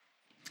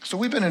So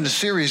we've been in a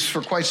series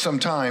for quite some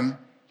time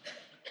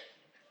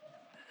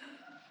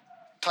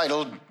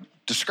titled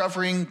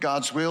Discovering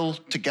God's Will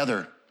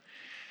Together.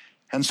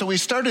 And so we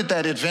started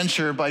that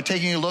adventure by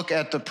taking a look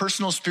at the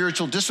personal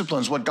spiritual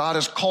disciplines, what God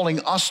is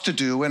calling us to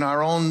do in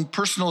our own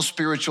personal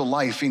spiritual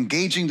life,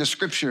 engaging the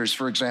scriptures,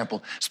 for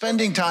example,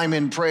 spending time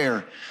in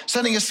prayer,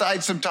 setting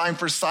aside some time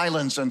for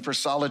silence and for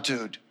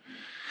solitude,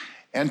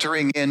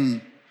 entering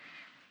in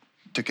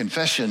to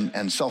confession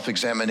and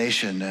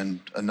self-examination and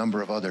a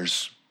number of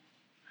others.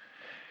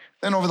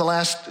 Then over the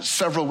last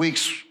several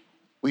weeks,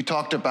 we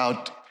talked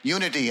about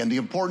unity and the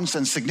importance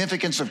and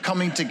significance of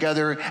coming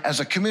together as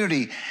a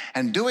community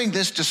and doing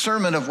this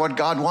discernment of what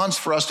God wants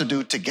for us to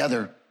do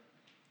together.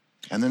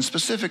 And then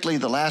specifically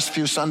the last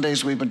few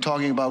Sundays, we've been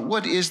talking about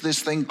what is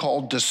this thing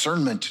called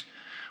discernment?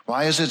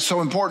 Why is it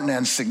so important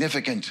and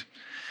significant?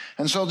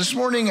 And so this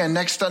morning and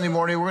next Sunday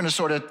morning, we're going to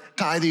sort of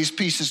tie these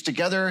pieces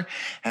together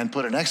and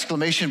put an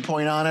exclamation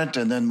point on it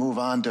and then move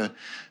on to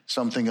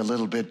something a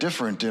little bit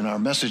different in our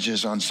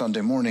messages on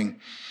Sunday morning.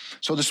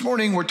 So this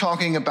morning, we're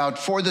talking about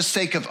for the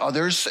sake of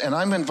others, and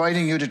I'm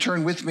inviting you to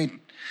turn with me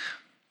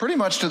pretty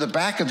much to the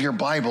back of your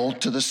Bible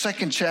to the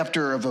second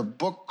chapter of a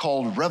book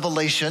called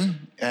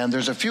Revelation. And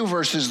there's a few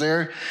verses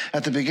there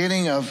at the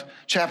beginning of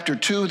chapter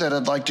 2 that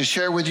I'd like to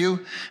share with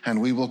you,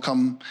 and we will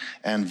come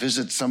and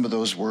visit some of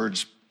those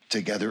words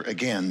together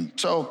again.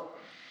 So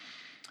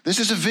this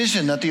is a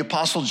vision that the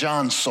Apostle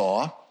John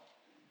saw.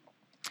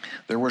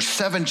 There were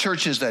 7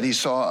 churches that he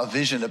saw a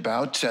vision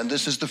about, and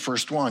this is the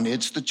first one.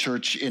 It's the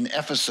church in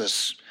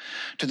Ephesus.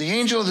 To the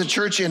angel of the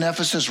church in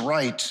Ephesus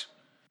write,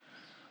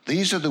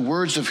 "These are the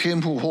words of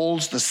him who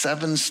holds the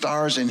 7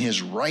 stars in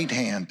his right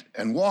hand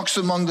and walks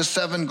among the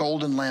 7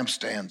 golden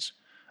lampstands.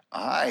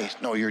 I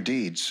know your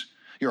deeds,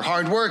 your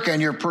hard work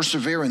and your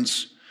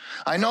perseverance.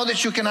 I know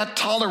that you cannot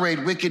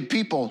tolerate wicked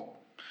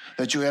people,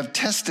 that you have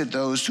tested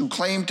those who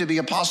claim to be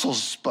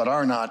apostles but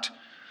are not,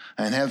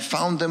 and have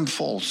found them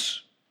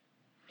false.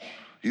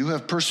 You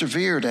have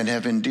persevered and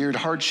have endured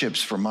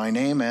hardships for my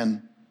name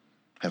and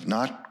have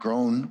not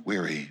grown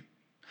weary.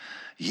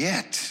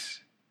 Yet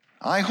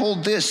I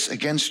hold this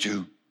against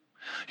you.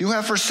 You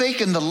have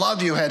forsaken the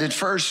love you had at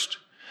first.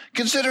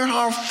 Consider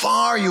how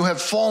far you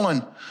have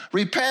fallen.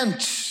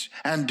 Repent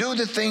and do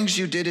the things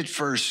you did at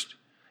first.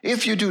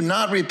 If you do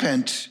not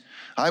repent,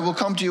 I will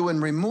come to you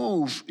and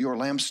remove your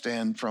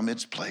lampstand from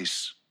its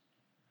place.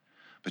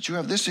 But you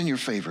have this in your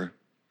favor.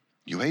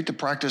 You hate the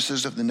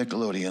practices of the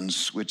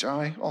Nicolaitans, which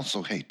I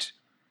also hate.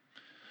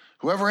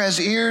 Whoever has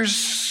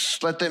ears,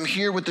 let them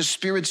hear what the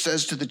Spirit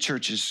says to the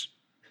churches.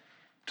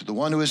 To the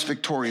one who is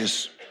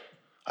victorious,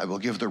 I will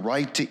give the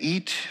right to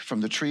eat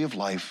from the tree of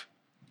life,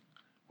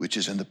 which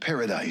is in the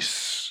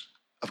paradise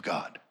of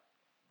God."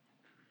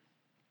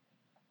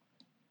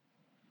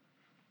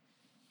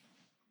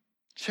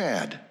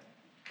 Chad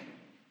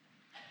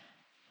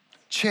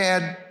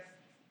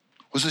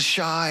was a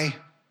shy,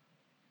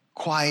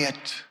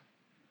 quiet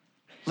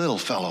little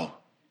fellow.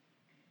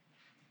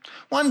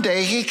 One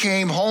day he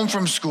came home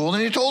from school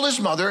and he told his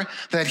mother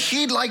that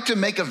he'd like to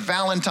make a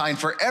Valentine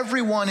for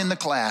everyone in the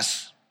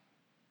class.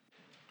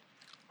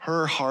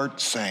 Her heart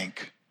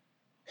sank.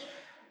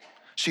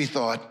 She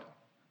thought,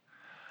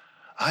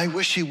 I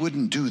wish he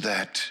wouldn't do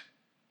that.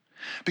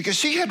 Because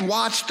she had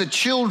watched the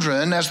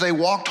children as they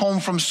walked home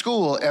from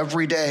school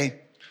every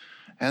day.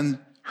 And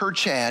her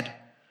Chad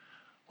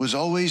was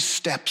always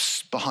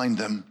steps behind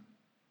them.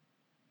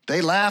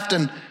 They laughed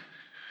and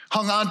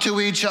hung on to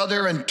each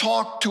other and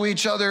talked to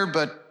each other,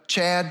 but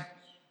Chad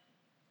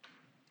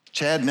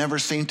never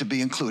seemed to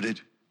be included.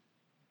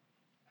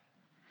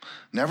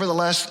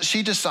 Nevertheless,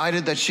 she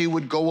decided that she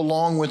would go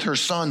along with her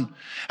son.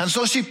 And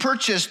so she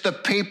purchased the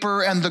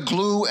paper and the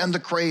glue and the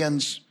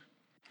crayons.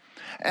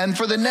 And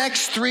for the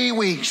next 3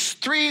 weeks,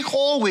 3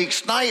 whole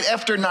weeks, night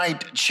after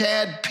night,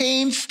 Chad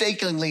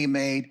painstakingly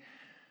made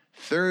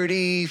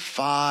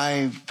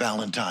 35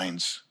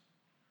 Valentines.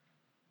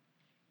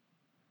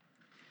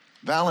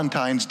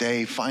 Valentine's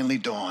Day finally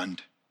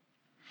dawned,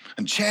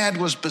 and Chad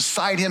was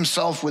beside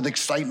himself with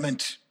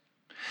excitement.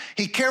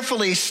 He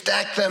carefully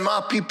stacked them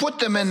up. He put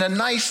them in a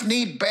nice,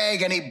 neat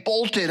bag, and he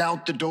bolted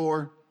out the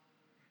door.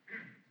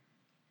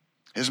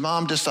 His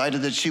mom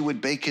decided that she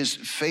would bake his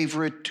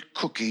favorite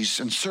cookies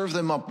and serve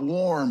them up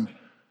warm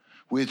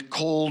with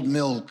cold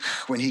milk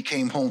when he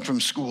came home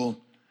from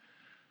school.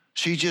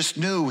 She just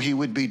knew he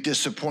would be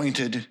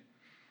disappointed,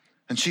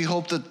 and she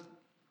hoped that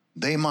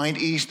they might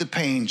ease the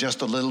pain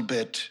just a little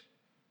bit.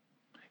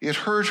 It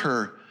hurt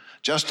her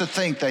just to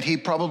think that he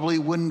probably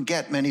wouldn't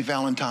get many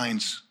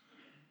Valentines.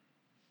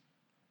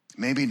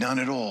 Maybe none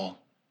at all.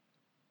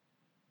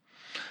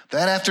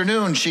 That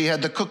afternoon, she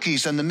had the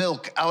cookies and the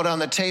milk out on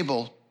the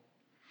table.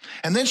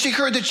 And then she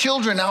heard the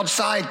children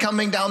outside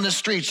coming down the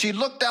street. She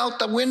looked out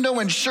the window,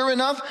 and sure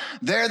enough,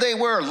 there they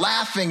were,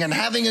 laughing and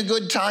having a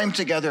good time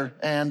together.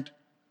 And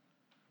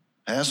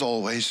as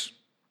always,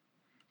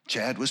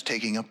 Chad was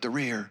taking up the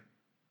rear,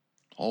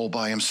 all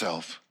by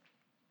himself.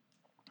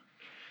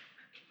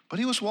 But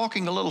he was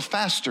walking a little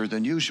faster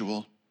than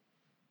usual.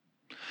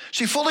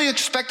 She fully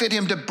expected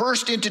him to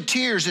burst into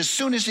tears as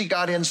soon as he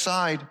got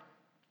inside.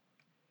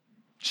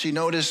 She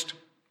noticed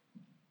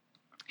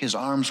his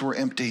arms were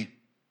empty.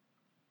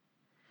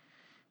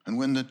 And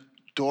when the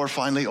door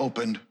finally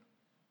opened,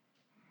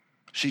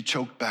 she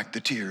choked back the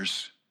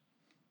tears.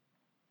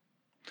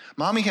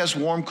 "Mommy has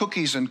warm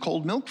cookies and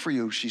cold milk for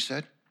you," she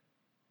said.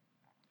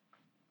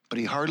 But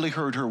he hardly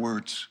heard her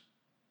words.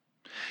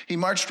 He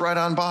marched right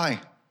on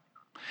by,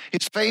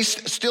 his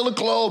face still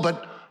aglow,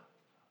 but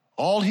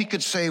all he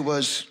could say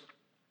was,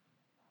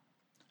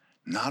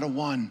 "Not a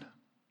one.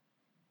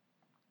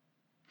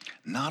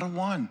 Not a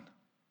one.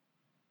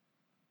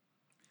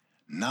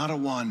 Not a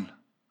one."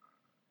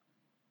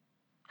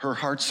 Her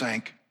heart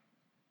sank.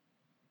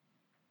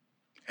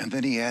 And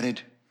then he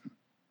added,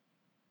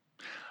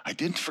 "I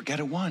didn't forget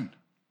a one.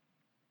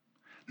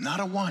 Not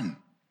a one.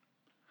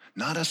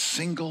 Not a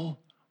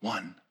single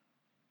one."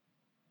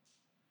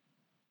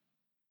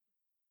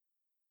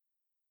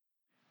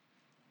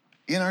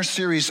 In our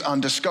series on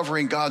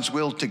discovering God's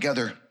will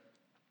together,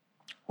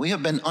 we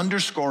have been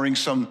underscoring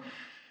some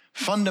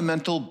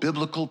fundamental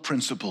biblical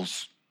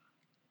principles.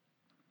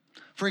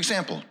 For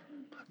example,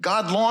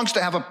 God longs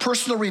to have a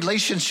personal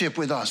relationship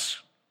with us.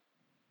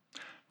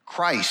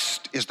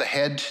 Christ is the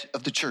head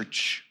of the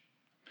church.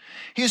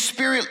 His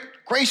Spirit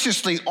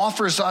graciously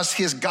offers us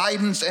his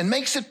guidance and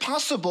makes it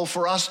possible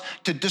for us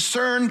to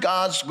discern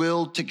God's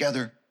will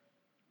together.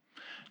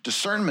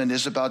 Discernment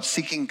is about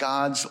seeking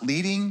God's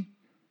leading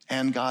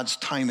and God's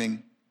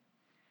timing.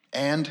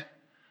 And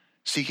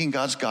seeking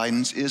God's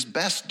guidance is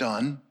best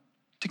done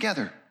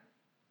together.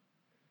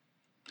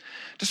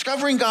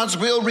 Discovering God's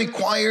will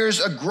requires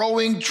a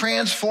growing,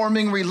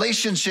 transforming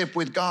relationship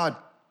with God.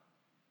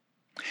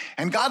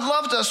 And God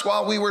loved us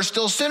while we were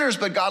still sinners,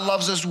 but God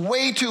loves us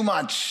way too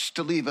much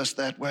to leave us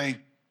that way.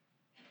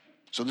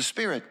 So the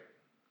Spirit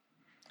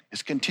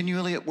is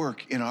continually at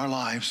work in our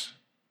lives.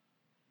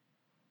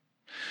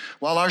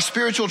 While our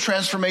spiritual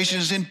transformation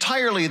is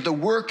entirely the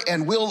work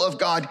and will of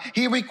God,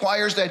 he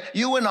requires that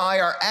you and I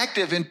are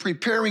active in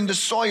preparing the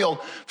soil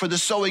for the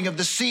sowing of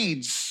the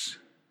seeds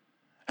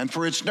and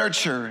for its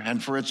nurture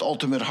and for its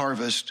ultimate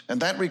harvest.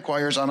 And that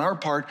requires on our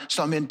part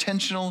some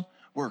intentional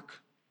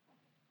work.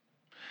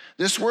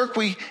 This work,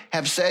 we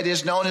have said,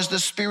 is known as the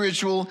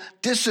spiritual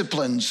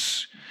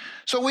disciplines.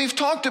 So we've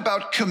talked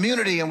about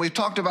community, and we've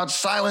talked about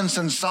silence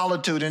and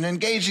solitude and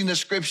engaging the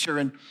scripture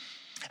and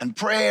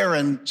prayer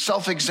and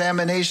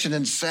self-examination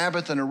and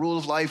Sabbath and a rule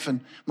of life,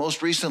 and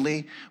most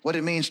recently, what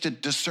it means to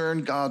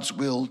discern God's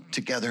will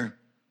together.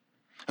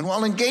 And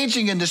while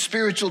engaging in the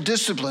spiritual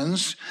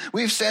disciplines,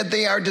 we've said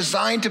they are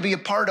designed to be a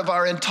part of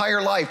our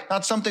entire life,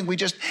 not something we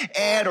just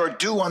add or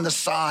do on the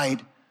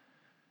side.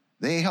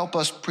 They help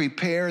us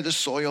prepare the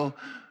soil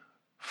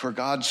for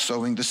God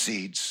sowing the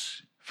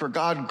seeds, for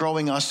God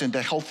growing us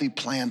into healthy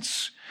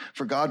plants,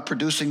 for God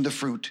producing the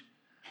fruit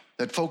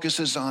that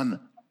focuses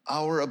on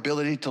our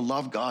ability to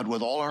love God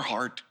with all our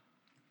heart,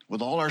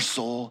 with all our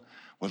soul,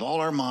 with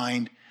all our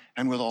mind,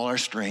 and with all our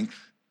strength,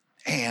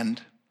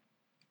 and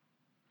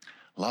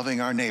loving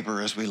our neighbor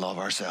as we love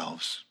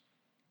ourselves.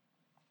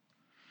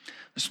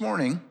 This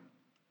morning,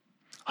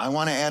 I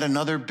want to add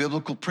another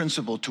biblical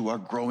principle to our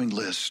growing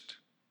list.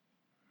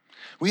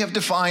 We have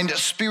defined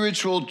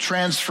spiritual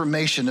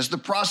transformation as the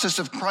process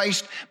of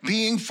Christ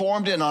being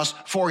formed in us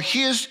for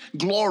his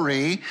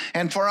glory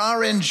and for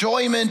our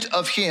enjoyment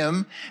of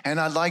him, and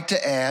I'd like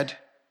to add,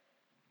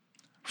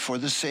 for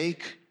the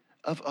sake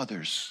of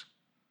others.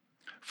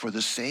 For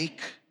the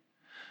sake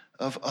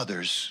of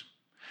others.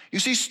 You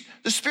see,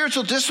 the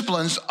spiritual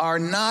disciplines are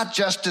not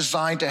just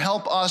designed to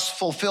help us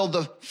fulfill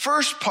the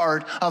first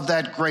part of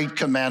that great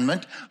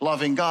commandment,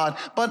 loving God,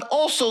 but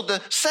also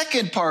the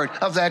second part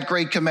of that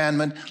great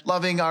commandment,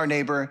 loving our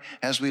neighbor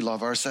as we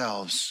love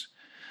ourselves.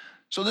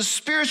 So the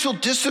spiritual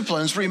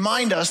disciplines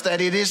remind us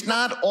that it is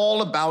not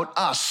all about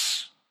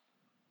us.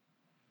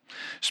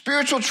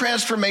 Spiritual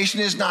transformation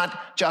is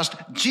not just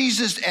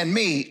Jesus and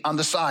me on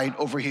the side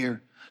over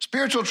here.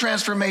 Spiritual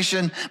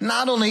transformation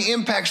not only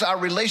impacts our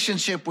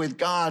relationship with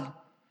God,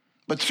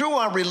 but through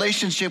our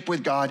relationship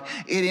with God,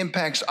 it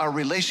impacts our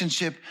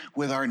relationship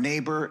with our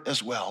neighbor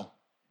as well.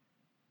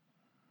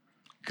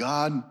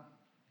 God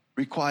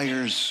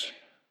requires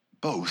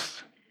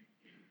both.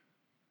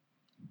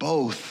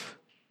 Both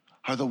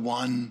are the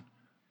one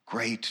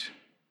great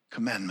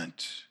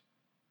commandment.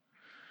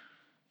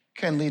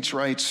 Ken Leitch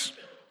writes,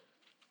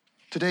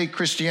 "Today,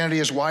 Christianity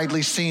is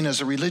widely seen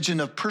as a religion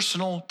of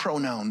personal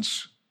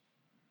pronouns,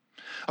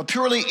 a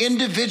purely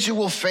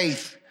individual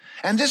faith,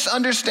 and this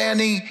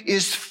understanding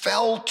is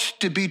felt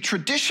to be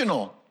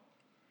traditional,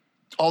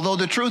 although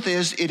the truth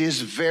is it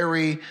is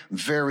very,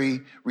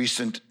 very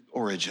recent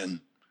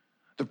origin.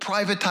 The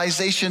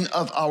privatization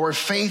of our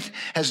faith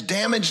has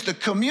damaged the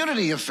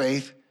community of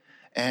faith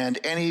and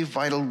any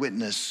vital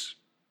witness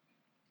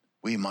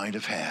we might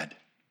have had."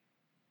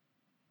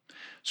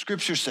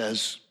 Scripture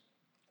says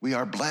we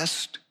are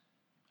blessed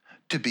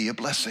to be a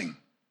blessing.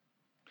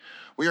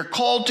 We are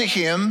called to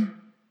him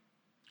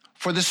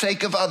for the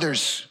sake of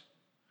others.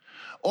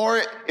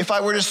 Or if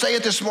I were to say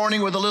it this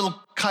morning with a little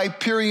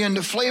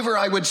Kuyperian flavor,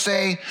 I would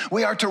say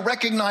we are to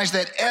recognize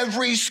that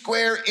every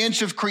square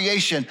inch of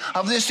creation,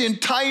 of this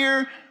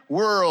entire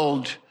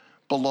world,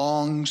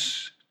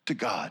 belongs to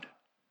God.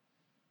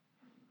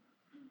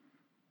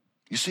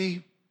 You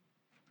see,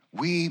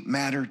 we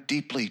matter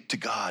deeply to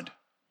God.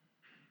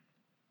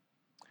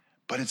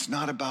 But it's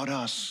not about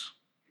us.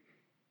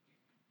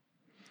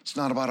 It's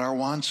not about our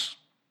wants.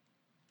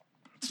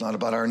 It's not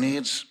about our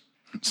needs.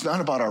 It's not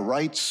about our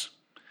rights.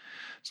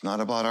 It's not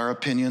about our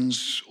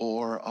opinions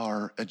or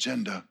our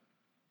agenda.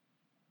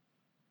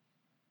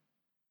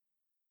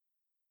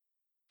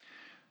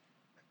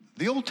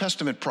 The Old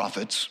Testament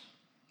prophets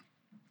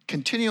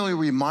continually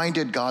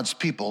reminded God's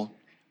people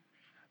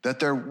that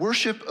their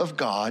worship of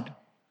God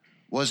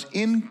was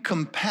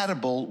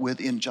incompatible with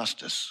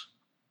injustice.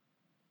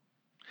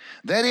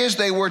 That is,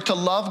 they were to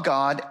love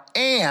God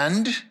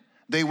and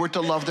they were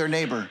to love their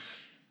neighbor.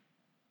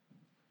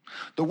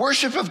 The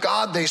worship of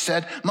God, they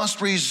said,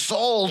 must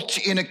result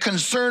in a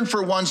concern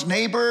for one's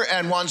neighbor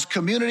and one's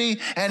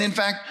community and, in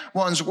fact,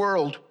 one's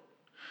world.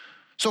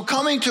 So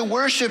coming to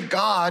worship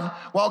God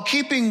while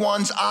keeping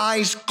one's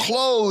eyes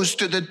closed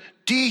to the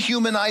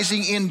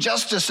dehumanizing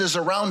injustices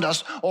around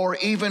us, or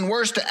even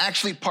worse, to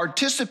actually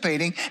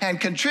participating and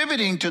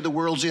contributing to the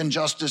world's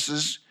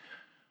injustices,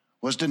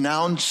 was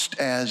denounced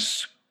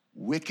as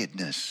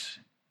wickedness.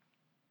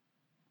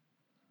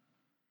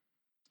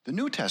 The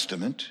New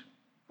Testament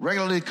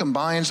regularly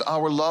combines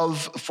our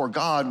love for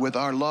God with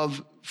our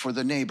love for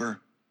the neighbor.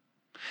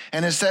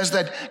 And it says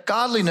that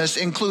godliness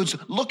includes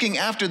looking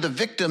after the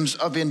victims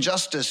of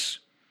injustice,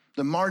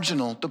 the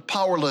marginal, the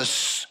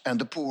powerless, and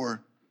the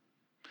poor.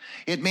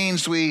 It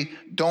means we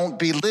don't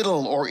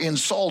belittle or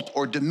insult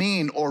or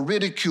demean or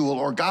ridicule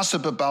or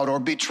gossip about or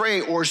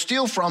betray or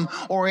steal from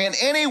or in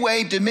any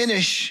way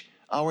diminish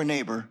our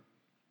neighbor.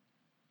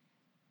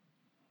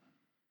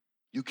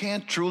 You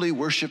can't truly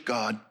worship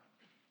God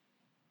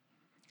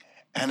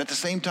and at the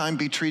same time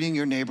be treating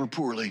your neighbor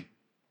poorly.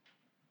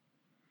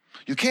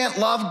 You can't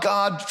love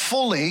God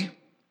fully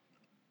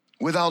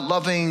without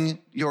loving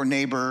your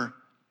neighbor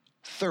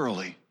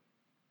thoroughly.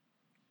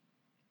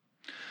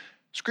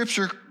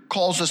 Scripture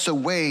calls us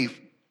away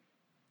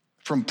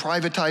from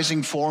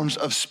privatizing forms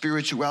of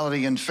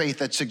spirituality and faith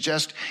that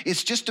suggest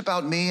it's just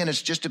about me and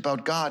it's just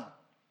about God.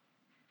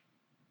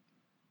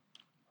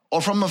 Or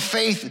from a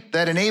faith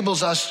that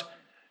enables us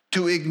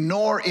to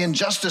ignore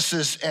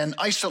injustices and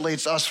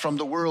isolates us from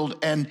the world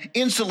and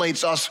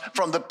insulates us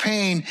from the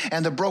pain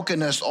and the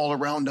brokenness all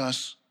around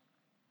us.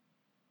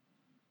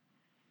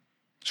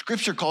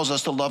 Scripture calls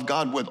us to love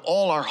God with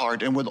all our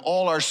heart and with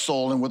all our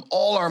soul and with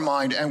all our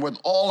mind and with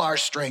all our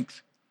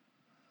strength.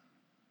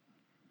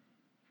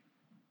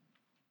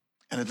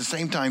 And at the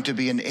same time, to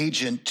be an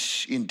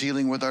agent in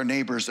dealing with our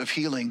neighbors of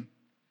healing,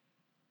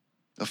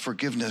 of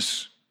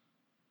forgiveness,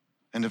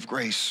 and of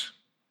grace,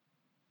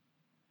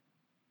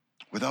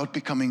 without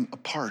becoming a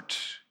part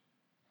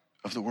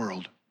of the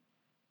world.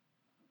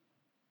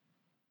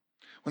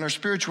 When our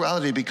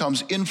spirituality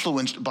becomes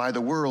influenced by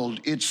the world,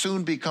 it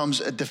soon becomes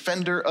a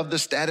defender of the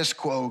status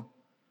quo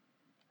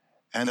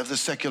and of the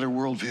secular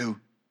worldview.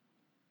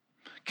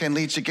 Ken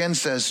Leitch again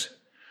says,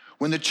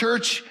 when the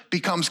church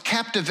becomes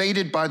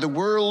captivated by the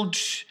world,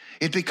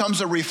 it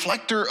becomes a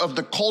reflector of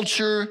the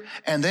culture,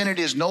 and then it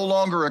is no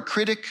longer a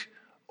critic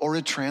or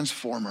a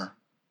transformer.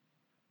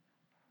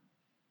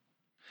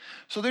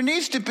 So there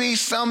needs to be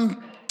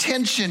some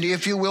tension,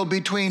 if you will,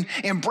 between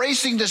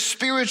embracing the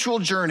spiritual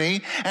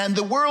journey and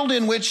the world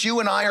in which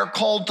you and I are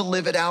called to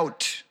live it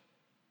out.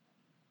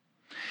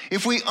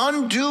 If we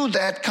undo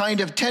that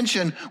kind of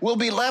tension, we'll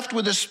be left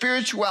with a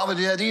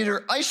spirituality that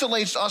either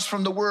isolates us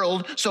from the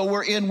world, so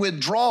we're in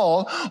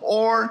withdrawal,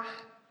 or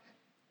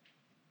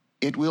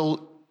it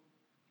will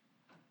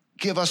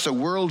give us a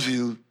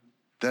worldview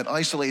that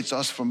isolates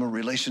us from a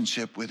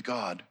relationship with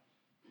God.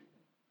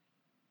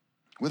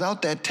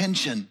 Without that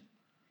tension,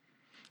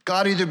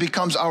 God either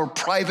becomes our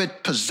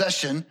private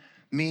possession,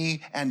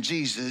 me and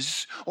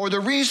Jesus, or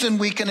the reason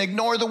we can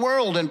ignore the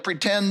world and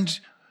pretend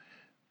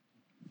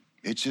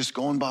it's just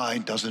going by,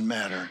 doesn't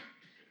matter.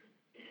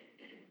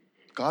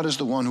 God is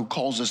the one who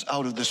calls us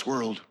out of this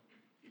world.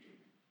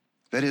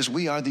 That is,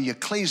 we are the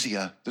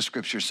ecclesia, the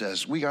scripture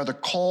says. We are the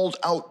called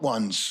out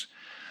ones.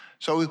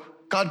 So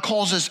God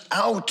calls us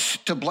out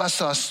to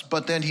bless us,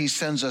 but then he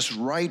sends us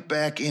right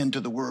back into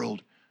the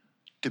world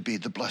to be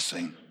the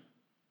blessing.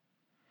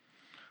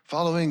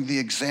 Following the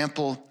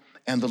example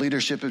and the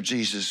leadership of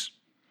Jesus,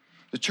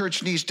 the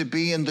church needs to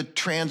be in the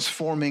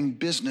transforming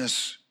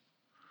business.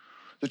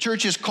 The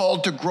church is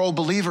called to grow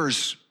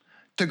believers,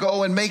 to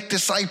go and make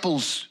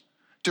disciples,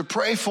 to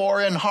pray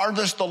for and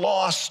harvest the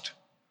lost,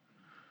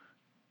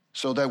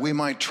 so that we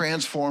might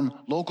transform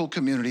local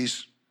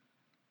communities,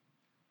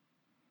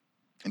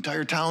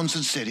 entire towns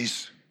and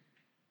cities,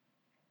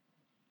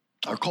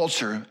 our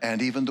culture,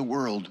 and even the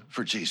world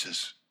for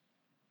Jesus.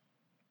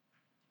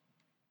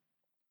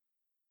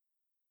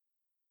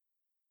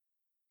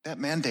 That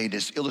mandate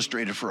is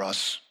illustrated for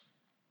us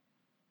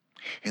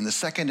in the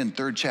 2nd and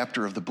 3rd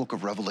chapter of the book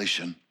of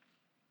Revelation.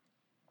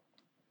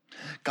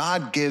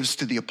 God gives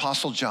to the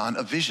Apostle John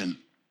a vision.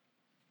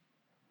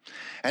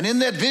 And in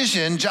that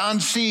vision, John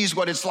sees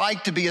what it's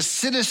like to be a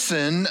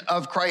citizen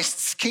of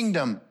Christ's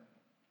kingdom.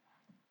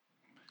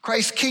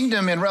 Christ's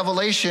kingdom in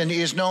Revelation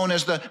is known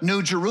as the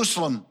New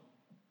Jerusalem.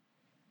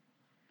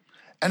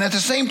 And at the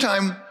same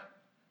time,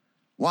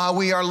 while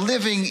we are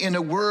living in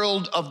a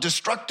world of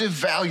destructive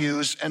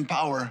values and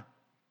power,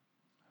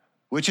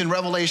 which in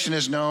Revelation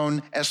is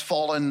known as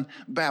fallen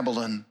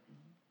Babylon.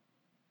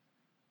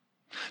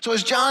 So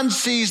as John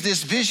sees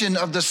this vision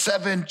of the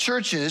 7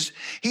 churches,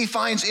 he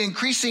finds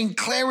increasing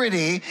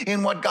clarity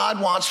in what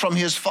God wants from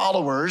his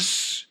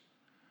followers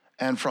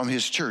and from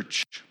his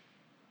church.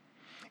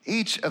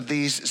 Each of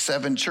these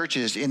 7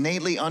 churches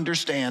innately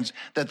understands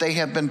that they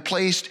have been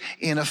placed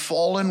in a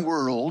fallen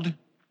world,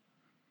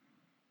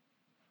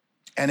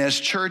 and as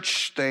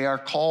church, they are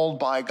called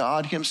by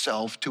God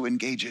himself to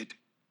engage it.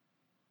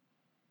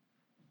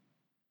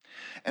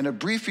 And a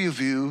brief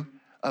review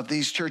of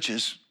these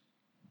churches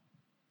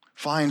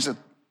finds that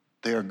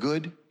they are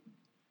good,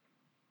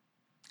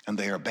 and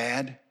they are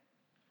bad,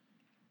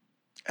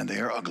 and they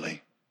are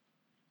ugly.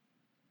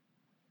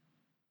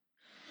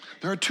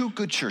 There are 2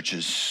 good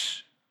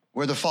churches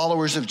where the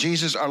followers of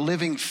Jesus are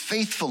living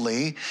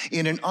faithfully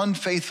in an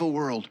unfaithful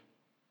world.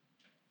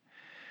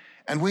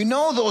 And we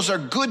know those are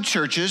good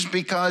churches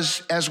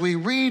because as we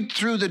read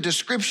through the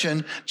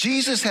description,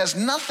 Jesus has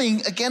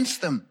nothing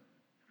against them.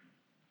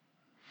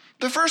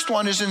 The first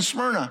one is in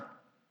Smyrna.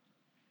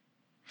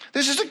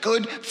 This is a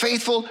good,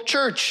 faithful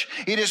church.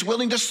 It is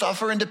willing to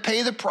suffer and to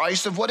pay the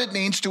price of what it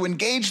means to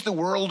engage the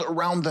world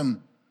around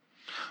them.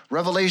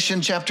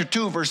 Revelation chapter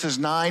 2, verses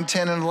 9,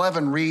 10, and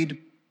 11 read,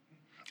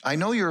 I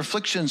know your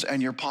afflictions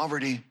and your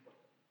poverty,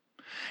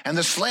 and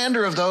the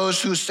slander of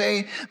those who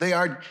say they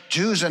are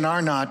Jews and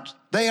are not.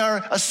 They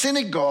are a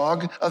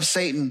synagogue of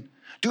Satan.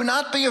 Do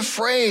not be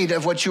afraid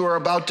of what you are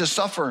about to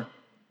suffer.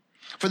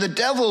 For the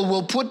devil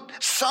will put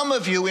some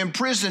of you in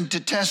prison to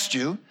test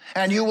you,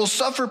 and you will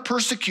suffer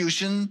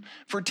persecution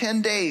for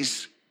 10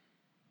 days.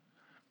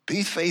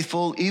 Be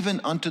faithful even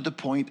unto the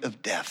point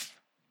of death.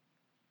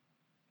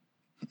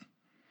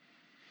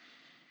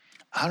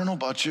 I don't know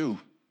about you,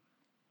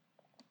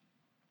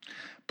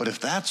 but if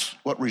that's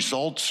what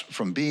results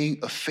from being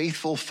a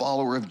faithful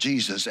follower of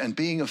Jesus and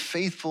being a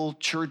faithful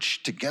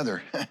church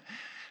together,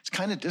 it's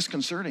kind of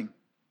disconcerting.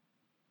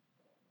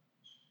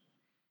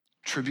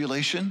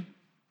 Tribulation,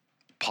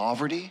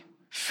 poverty,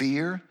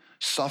 fear,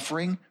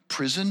 suffering,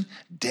 prison,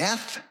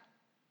 death.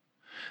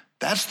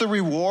 That's the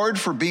reward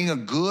for being a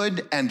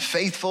good and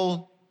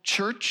faithful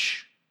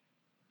church?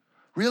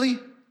 Really?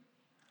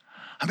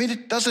 I mean,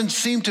 it doesn't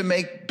seem to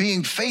make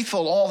being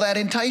faithful all that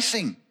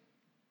enticing.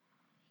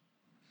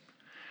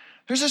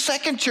 There's a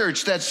second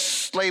church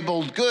that's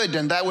labeled good,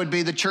 and that would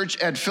be the church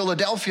at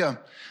Philadelphia.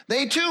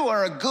 They too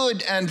are a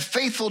good and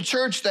faithful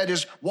church that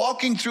is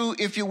walking through,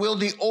 if you will,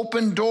 the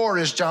open door,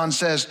 as John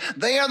says.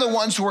 They are the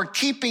ones who are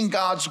keeping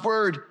God's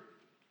word.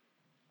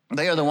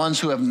 They are the ones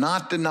who have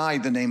not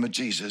denied the name of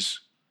Jesus.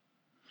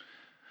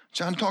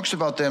 John talks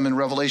about them in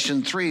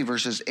Revelation 3,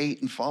 verses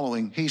 8 and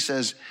following. He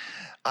says,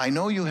 I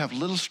know you have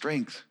little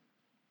strength,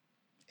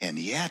 and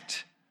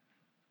yet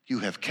you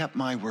have kept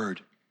my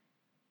word.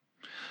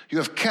 You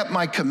have kept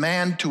my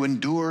command to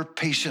endure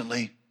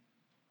patiently.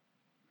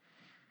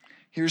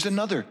 Here's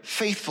another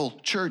faithful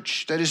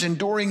church that is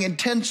enduring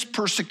intense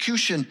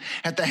persecution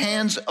at the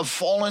hands of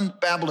fallen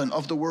Babylon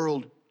of the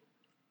world.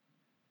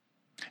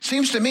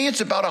 Seems to me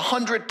it's about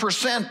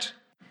 100%.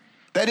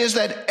 That is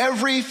that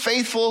every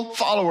faithful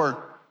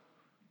follower,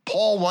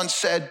 Paul once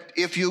said,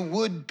 if you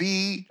would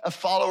be a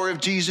follower of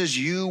Jesus,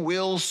 you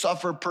will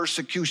suffer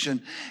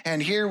persecution.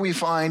 And here we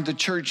find the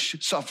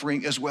church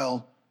suffering as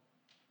well.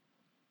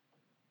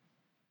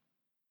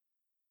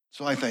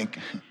 So I think,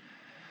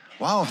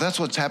 wow, if that's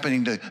what's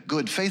happening to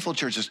good, faithful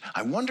churches,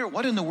 I wonder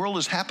what in the world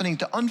is happening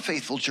to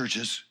unfaithful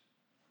churches.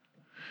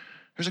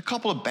 There's a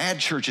couple of bad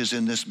churches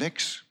in this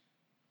mix.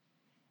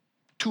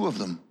 2 of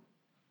them.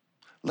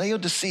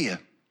 Laodicea,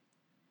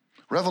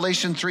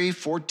 Revelation 3,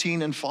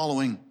 14 and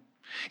following.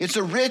 It's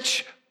a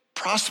rich,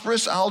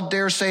 prosperous, I'll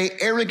dare say,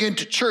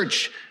 arrogant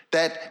church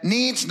that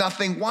needs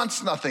nothing,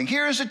 wants nothing.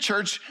 Here is a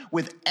church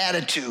with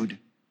attitude.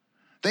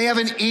 They have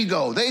an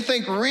ego. They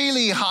think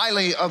really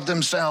highly of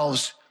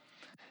themselves.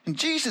 And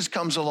Jesus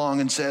comes along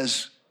and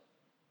says,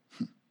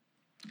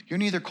 you're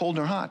neither cold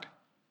nor hot.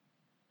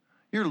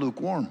 You're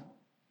lukewarm.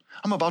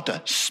 I'm about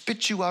to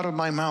spit you out of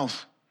my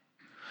mouth.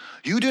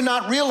 You do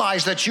not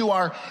realize that you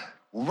are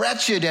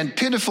wretched and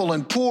pitiful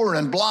and poor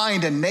and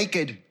blind and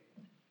naked.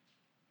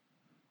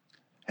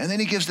 And then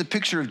he gives the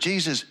picture of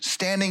Jesus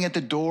standing at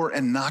the door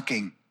and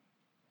knocking.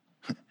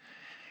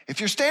 If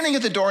you're standing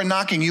at the door and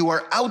knocking, you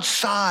are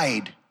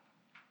outside.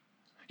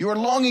 You are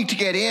longing to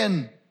get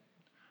in.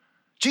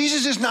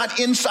 Jesus is not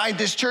inside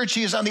this church.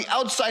 He is on the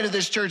outside of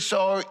this church,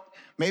 so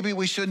maybe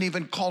we shouldn't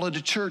even call it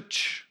a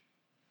church.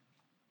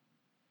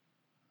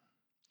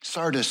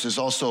 Sardis is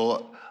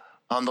also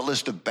on the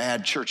list of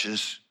bad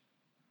churches.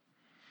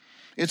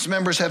 Its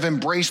members have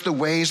embraced the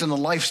ways and the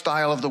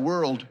lifestyle of the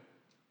world.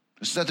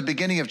 This is at the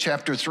beginning of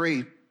chapter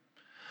 3.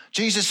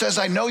 Jesus says,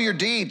 I know your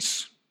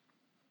deeds.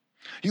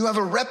 You have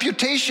a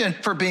reputation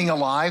for being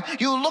alive.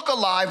 You look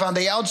alive on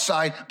the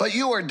outside, but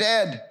you are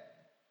dead.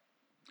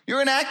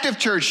 You're an active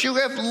church. You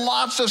have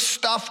lots of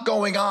stuff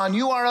going on.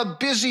 You are a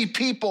busy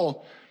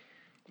people,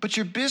 but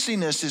your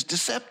busyness is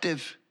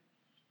deceptive.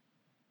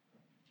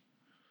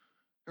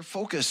 Your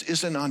focus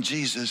isn't on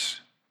Jesus.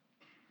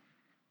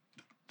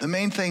 The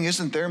main thing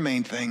isn't their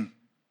main thing.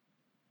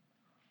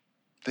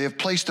 They have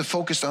placed the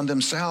focus on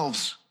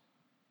themselves.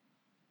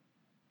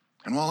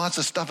 And while lots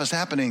of stuff is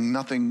happening,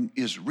 nothing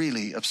is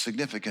really of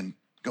significance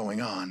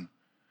going on.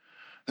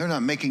 They're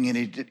not making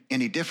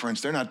any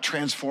difference. They're not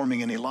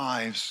transforming any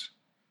lives.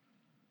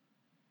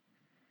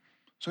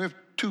 So we have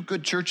two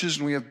good churches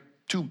and we have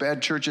two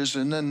bad churches,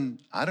 and then,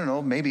 I don't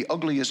know, maybe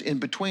ugly is in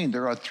between.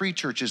 There are three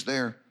churches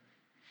there.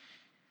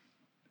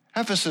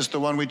 Ephesus, the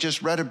one we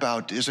just read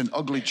about, is an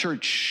ugly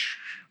church.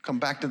 Come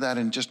back to that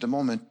in just a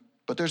moment.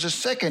 But there's a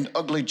second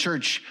ugly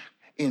church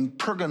in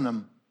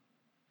Pergamum.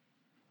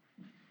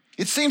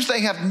 It seems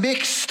they have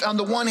mixed, on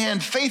the one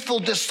hand, faithful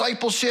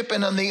discipleship,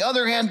 and on the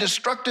other hand,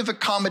 destructive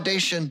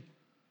accommodation.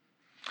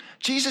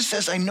 Jesus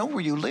says, I know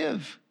where you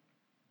live.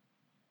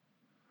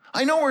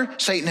 I know where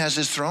Satan has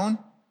his throne.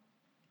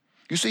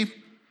 You see,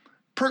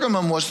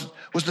 Pergamum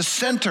was the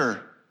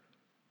center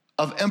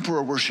of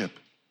emperor worship.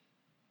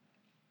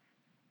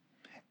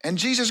 And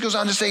Jesus goes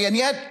on to say, and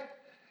yet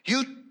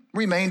you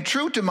remain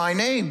true to my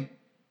name.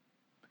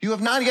 You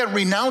have not yet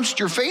renounced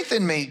your faith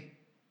in me.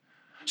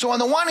 So on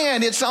the one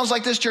hand, it sounds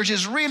like this church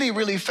is really,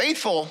 really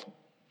faithful.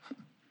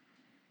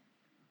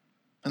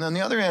 And on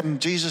the other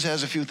hand, Jesus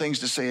has a few things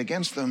to say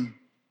against them.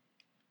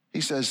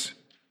 He says,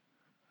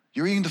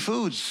 you're eating the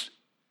foods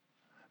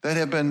that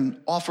have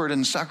been offered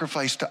and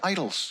sacrificed to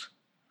idols.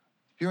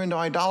 You're into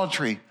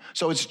idolatry.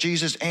 So it's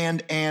Jesus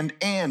and. And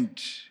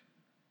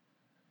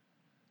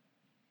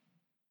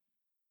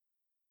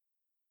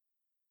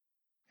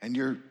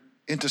you're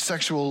into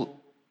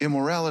sexual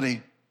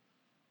immorality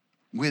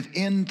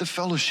within the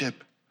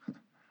fellowship.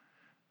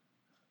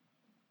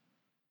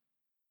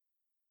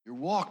 Your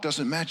walk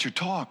doesn't match your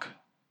talk.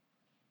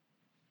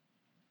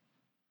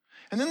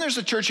 And then there's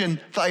a church in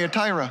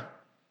Thyatira.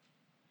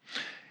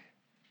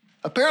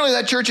 Apparently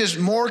that church is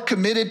more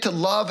committed to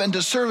love and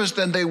to service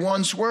than they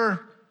once were.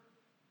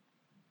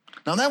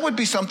 Now that would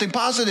be something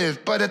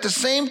positive, but at the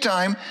same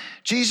time,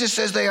 Jesus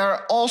says they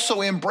are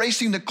also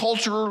embracing the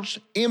culture's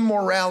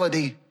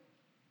immorality.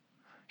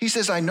 He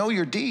says, I know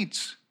your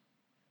deeds.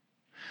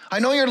 I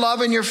know your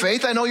love and your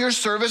faith. I know your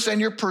service and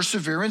your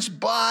perseverance,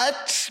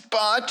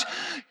 but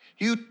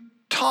you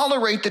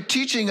tolerate the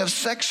teaching of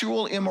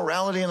sexual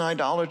immorality and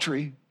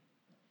idolatry.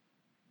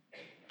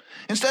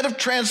 Instead of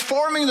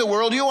transforming the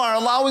world, you are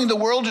allowing the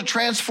world to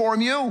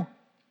transform you.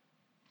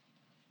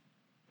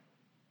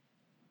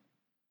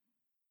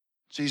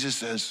 Jesus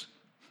says,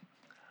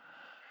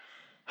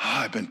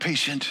 I've been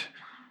patient,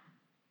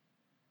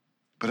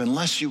 but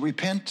unless you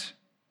repent,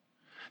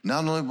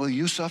 not only will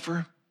you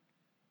suffer,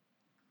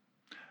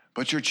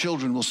 but your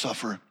children will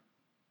suffer,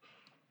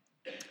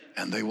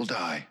 and they will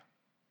die.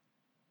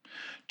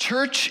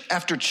 Church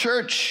after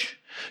church,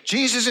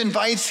 Jesus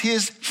invites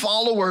his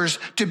followers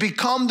to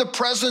become the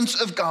presence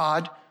of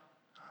God,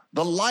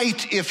 the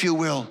light, if you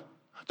will,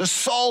 the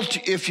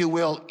salt, if you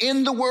will,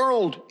 in the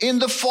world, in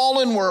the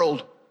fallen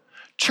world.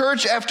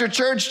 Church after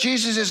church,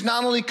 Jesus is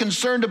not only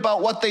concerned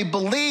about what they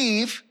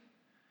believe,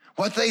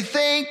 what they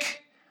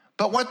think,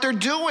 but what they're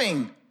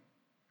doing,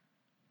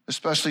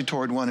 especially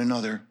toward one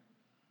another.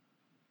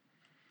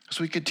 As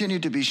we continue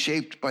to be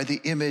shaped by the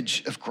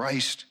image of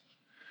Christ,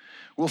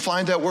 we'll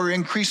find that we're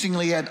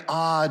increasingly at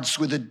odds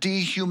with the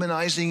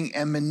dehumanizing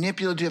and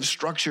manipulative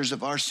structures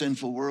of our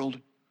sinful world.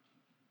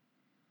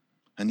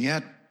 And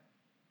yet,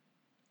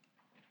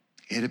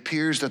 it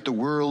appears that the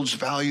world's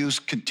values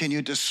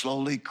continue to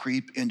slowly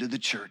creep into the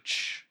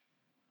church.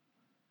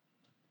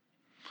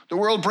 The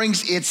world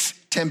brings its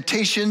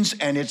temptations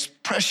and its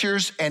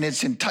pressures and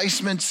its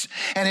enticements,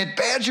 and it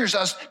badgers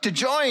us to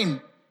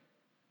join,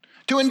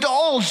 to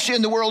indulge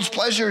in the world's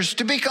pleasures,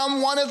 to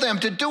become one of them,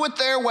 to do it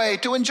their way,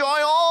 to enjoy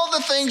all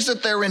the things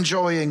that they're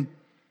enjoying.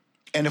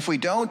 And if we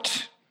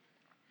don't,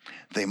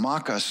 they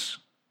mock us,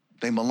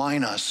 they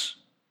malign us,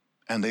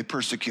 and they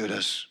persecute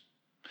us.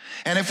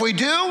 And if we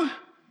do,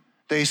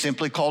 they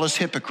simply call us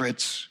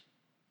hypocrites.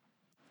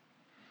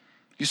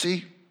 You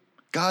see,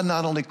 God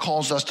not only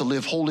calls us to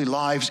live holy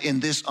lives in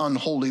this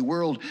unholy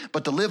world,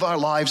 but to live our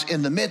lives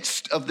in the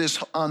midst of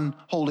this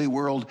unholy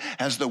world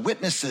as the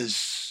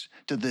witnesses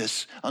to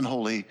this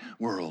unholy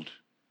world.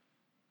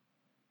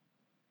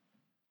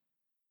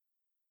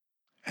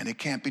 And it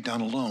can't be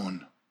done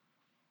alone.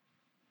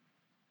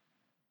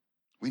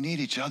 We need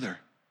each other.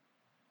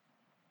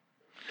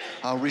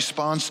 Our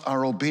response,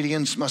 our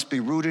obedience must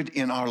be rooted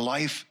in our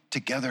life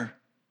together.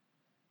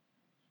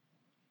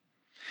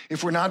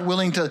 If we're not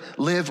willing to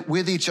live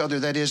with each other,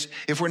 that is,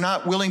 if we're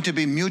not willing to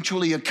be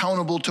mutually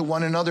accountable to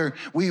one another,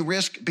 we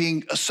risk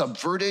being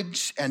subverted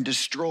and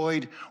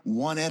destroyed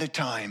one at a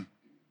time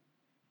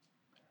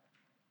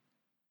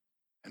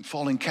and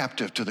falling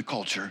captive to the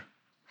culture.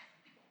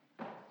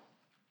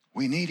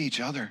 We need each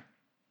other.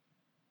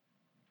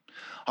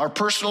 Our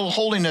personal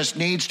holiness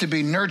needs to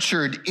be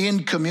nurtured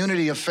in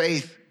community of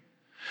faith.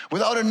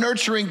 Without a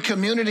nurturing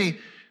community,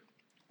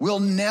 we'll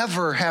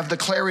never have the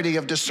clarity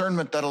of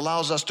discernment that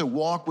allows us to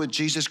walk with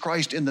Jesus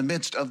Christ in the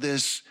midst of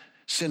this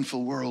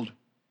sinful world.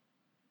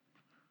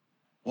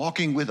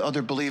 Walking with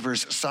other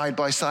believers side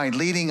by side,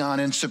 leading on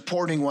and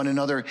supporting one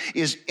another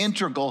is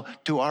integral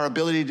to our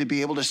ability to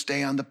be able to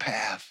stay on the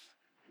path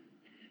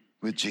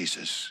with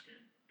Jesus.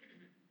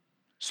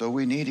 So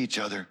we need each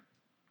other.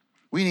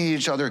 We need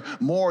each other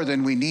more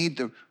than we need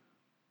to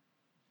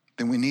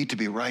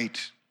be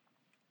right.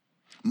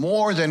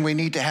 More than we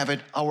need to have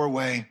it our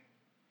way.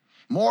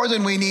 More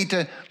than we need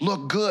to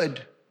look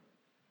good.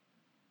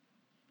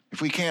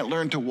 If we can't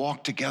learn to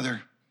walk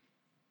together,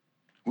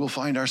 we'll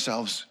find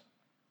ourselves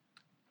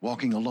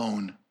walking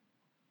alone.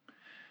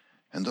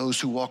 And those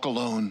who walk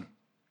alone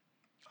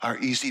are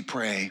easy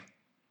prey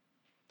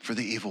for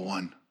the evil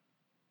one.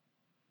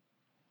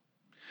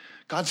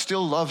 God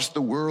still loves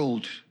the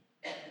world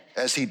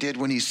as he did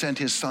when he sent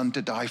his son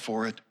to die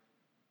for it.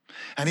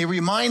 And he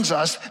reminds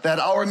us that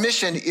our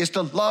mission is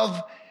to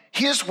love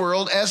his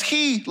world as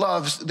he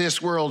loves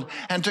this world,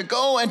 and to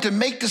go and to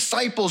make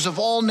disciples of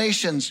all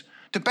nations,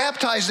 to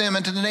baptize them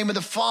into the name of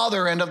the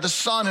Father and of the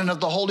Son and of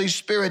the Holy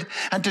Spirit,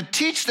 and to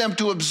teach them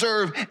to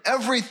observe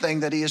everything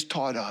that he has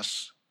taught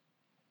us.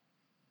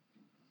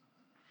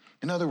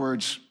 In other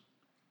words,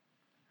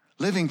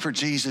 living for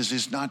Jesus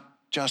is not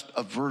just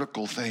a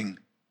vertical thing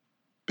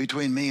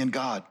between me and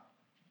God.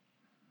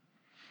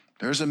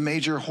 There's a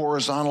major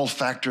horizontal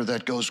factor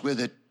that goes with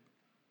it,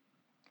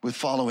 with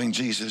following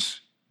Jesus.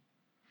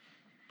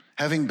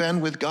 Having been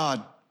with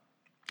God,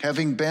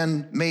 having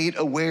been made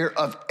aware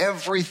of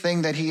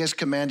everything that he has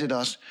commanded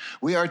us,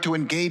 we are to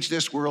engage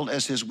this world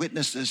as his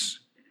witnesses,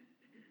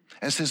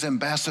 as his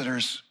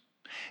ambassadors,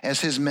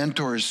 as his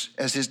mentors,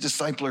 as his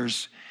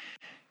disciplers,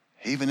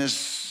 even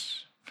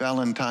as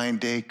Valentine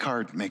Day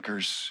card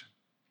makers.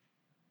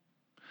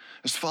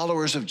 As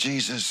followers of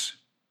Jesus,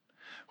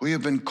 we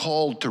have been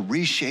called to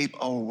reshape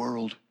our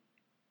world.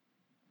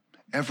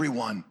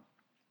 Everyone,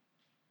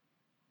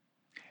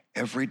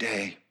 every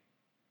day.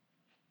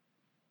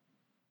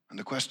 And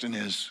the question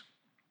is,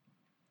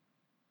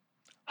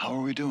 how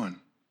are we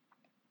doing?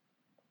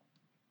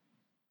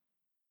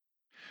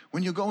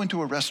 When you go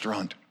into a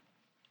restaurant,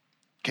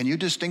 can you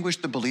distinguish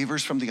the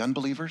believers from the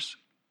unbelievers?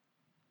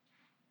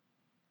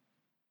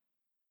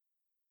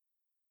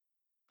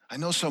 I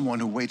know someone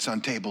who waits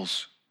on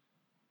tables.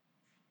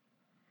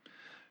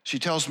 She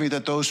tells me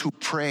that those who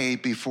pray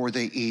before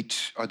they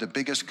eat are the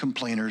biggest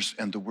complainers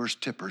and the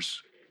worst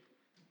tippers.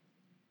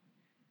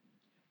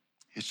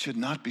 It should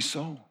not be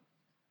so.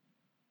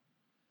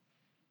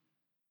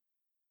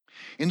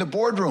 In the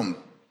boardroom,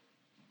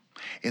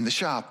 in the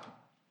shop,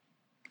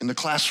 in the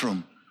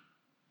classroom,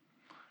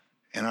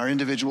 in our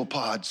individual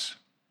pods,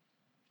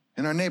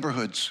 in our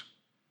neighborhoods,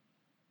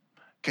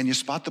 can you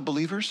spot the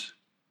believers?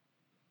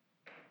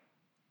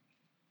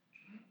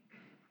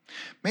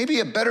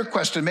 Maybe a better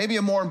question, maybe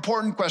a more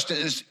important question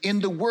is in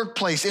the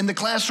workplace, in the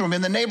classroom,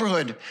 in the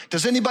neighborhood.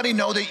 Does anybody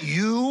know that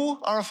you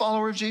are a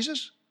follower of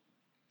Jesus?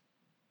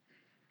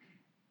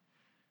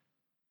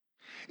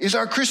 Is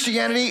our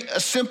Christianity a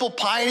simple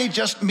piety,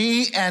 just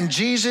me and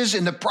Jesus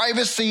in the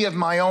privacy of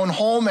my own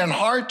home and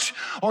heart?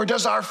 Or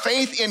does our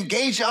faith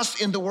engage us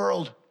in the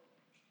world?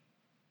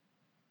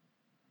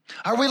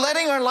 Are we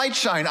letting our light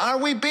shine? Are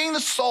we being the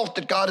salt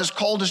that God has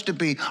called us to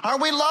be? Are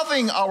we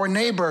loving our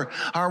neighbor?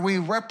 Are we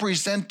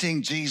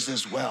representing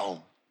Jesus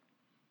well?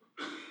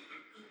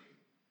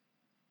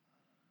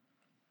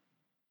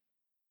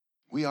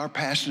 We are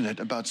passionate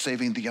about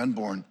saving the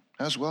unborn,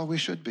 as well we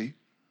should be.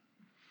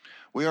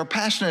 We are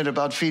passionate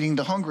about feeding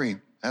the hungry,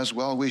 as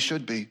well we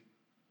should be.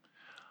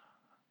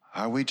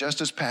 Are we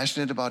just as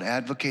passionate about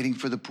advocating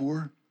for the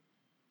poor,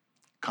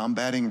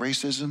 combating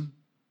racism,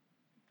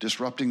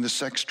 disrupting the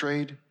sex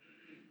trade,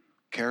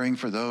 caring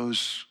for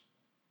those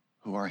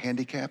who are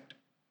handicapped?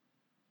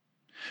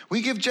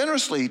 We give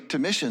generously to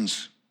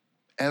missions,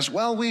 as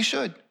well we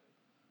should.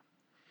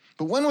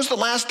 But when was the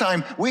last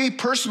time we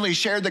personally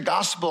shared the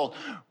gospel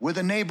with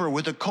a neighbor,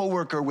 with a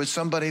coworker, with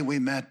somebody we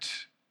met?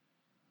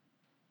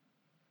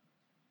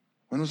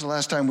 When was the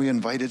last time we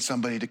invited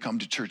somebody to come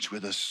to church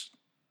with us,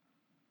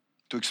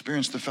 to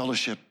experience the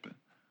fellowship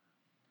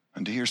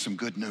and to hear some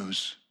good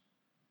news?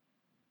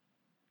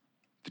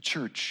 The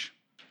church,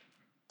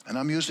 and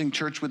I'm using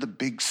church with a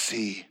big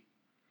C,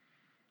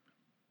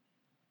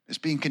 is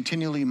being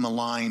continually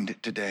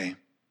maligned today.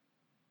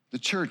 The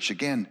church,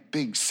 again,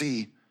 big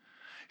C,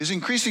 is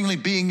increasingly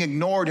being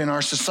ignored in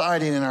our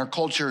society and in our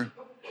culture.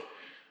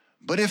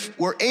 But if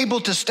we're able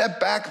to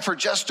step back for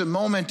just a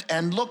moment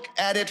and look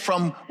at it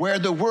from where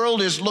the world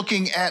is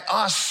looking at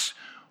us,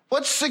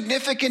 what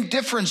significant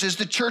difference is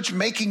the church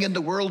making in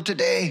the world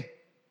today?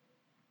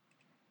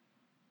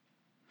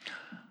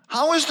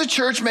 How is the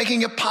church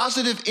making a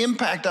positive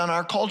impact on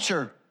our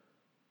culture?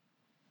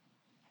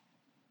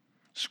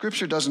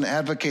 Scripture doesn't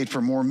advocate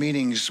for more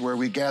meetings where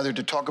we gather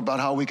to talk about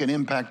how we can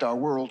impact our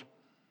world.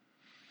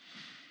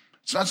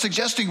 It's not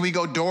suggesting we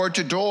go door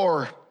to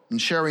door in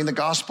sharing the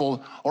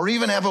gospel or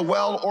even have a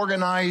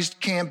well-organized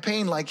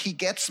campaign like He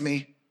Gets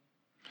Me.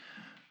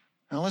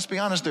 Now, let's be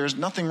honest, there's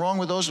nothing wrong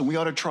with those, and we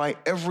ought to try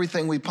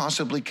everything we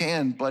possibly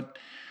can. But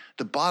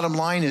the bottom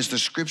line is the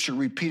Scripture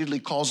repeatedly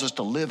calls us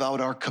to live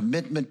out our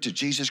commitment to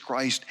Jesus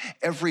Christ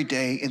every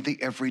day in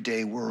the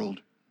everyday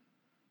world.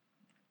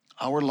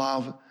 Our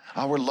love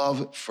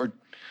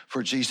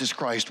for Jesus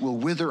Christ will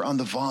wither on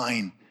the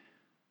vine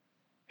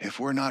if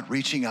we're not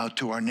reaching out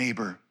to our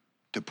neighbor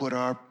to put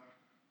our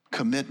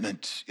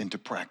commitment into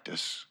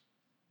practice.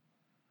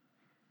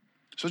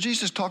 So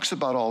Jesus talks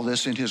about all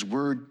this in His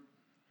word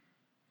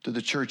to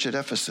the church at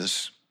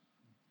Ephesus,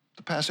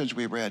 the passage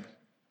we read.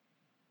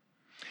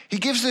 He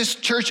gives this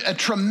church a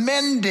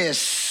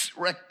tremendous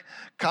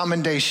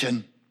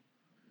commendation.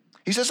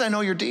 He says, I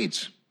know your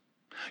deeds,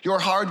 your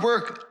hard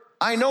work.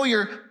 I know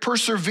your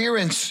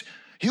perseverance.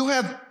 You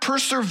have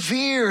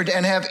persevered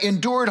and have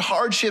endured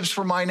hardships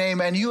for my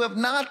name, and you have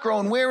not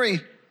grown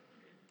weary.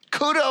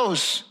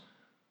 Kudos.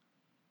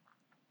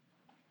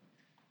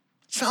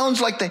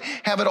 Sounds like they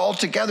have it all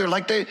together,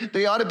 like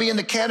they ought to be in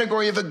the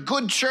category of a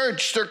good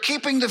church. They're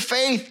keeping the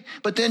faith,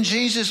 but then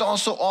Jesus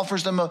also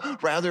offers them a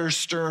rather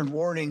stern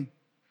warning.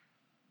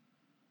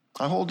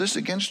 I hold this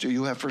against you.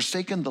 You have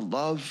forsaken the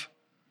love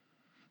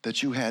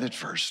that you had at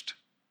first.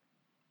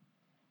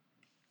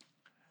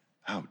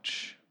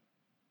 Ouch.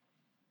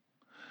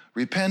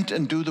 Repent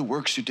and do the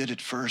works you did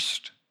at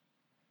first.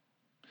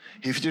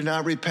 If you do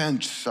not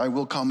repent, I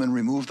will come and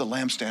remove the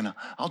lampstand.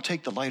 I'll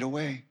take the light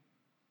away.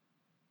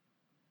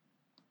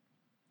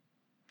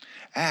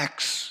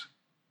 Acts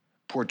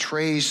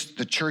portrays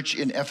the church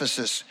in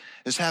Ephesus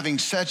as having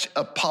such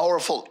a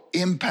powerful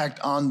impact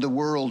on the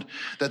world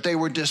that they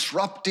were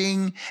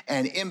disrupting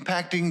and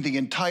impacting the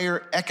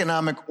entire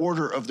economic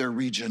order of their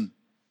region.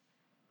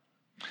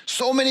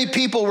 So many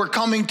people were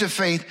coming to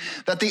faith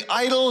that the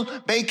idol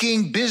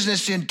baking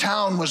business in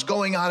town was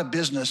going out of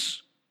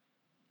business.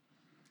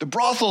 The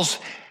brothels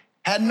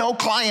had no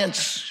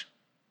clients.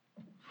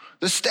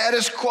 The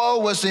status quo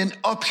was in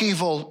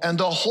upheaval, and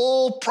the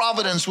whole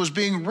providence was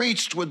being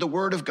reached with the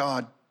word of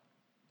God.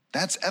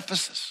 That's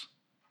Ephesus.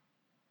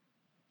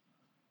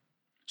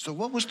 So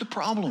what was the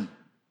problem?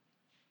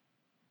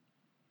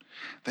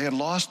 They had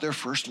lost their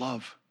first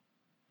love.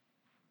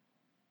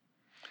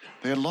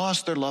 They had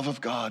lost their love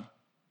of God,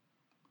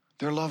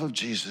 their love of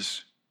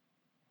Jesus.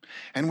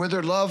 And with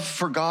their love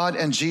for God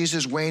and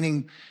Jesus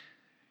waning,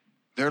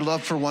 their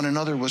love for one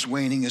another was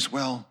waning as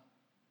well.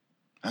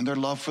 And their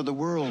love for the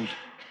world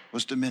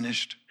was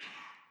diminished.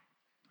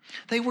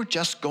 They were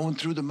just going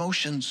through the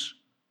motions.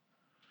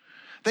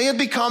 They had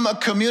become a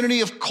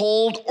community of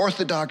cold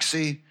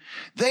orthodoxy.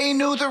 They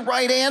knew the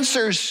right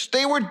answers.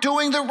 They were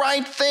doing the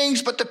right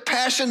things, but the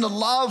passion, the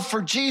love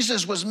for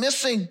Jesus was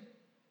missing.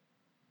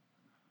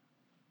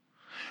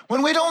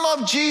 When we don't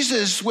love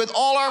Jesus with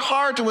all our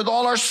heart and with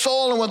all our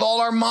soul and with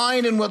all our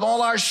mind and with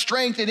all our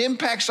strength, it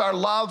impacts our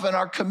love and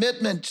our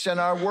commitment and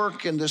our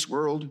work in this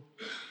world.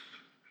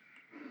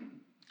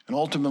 And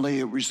ultimately,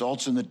 it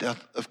results in the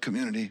death of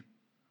community.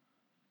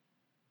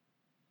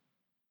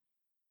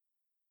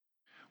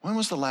 When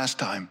was the last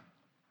time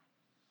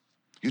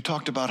you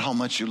talked about how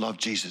much you love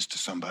Jesus to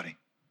somebody?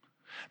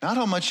 Not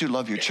how much you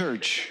love your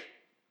church,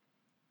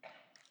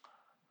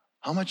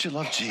 how much you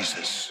love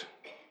Jesus.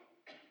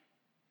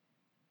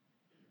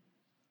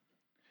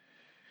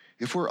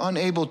 If we're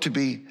unable to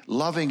be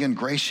loving and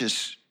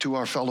gracious to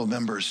our fellow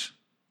members,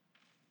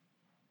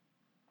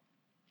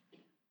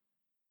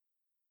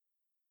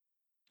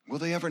 will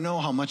they ever know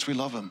how much we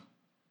love them?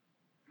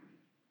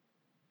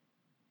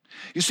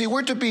 You see,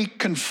 we're to be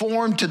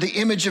conformed to the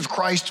image of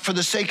Christ for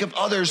the sake of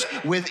others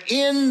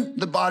within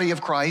the body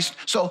of Christ,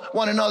 so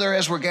one another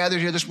as we're gathered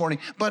here this morning,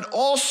 but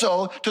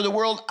also to the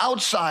world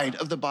outside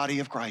of the body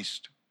of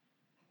Christ.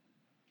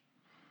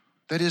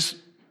 That is,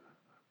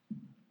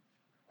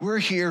 we're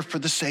here for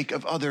the sake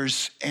of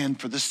others and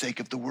for the sake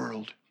of the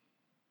world.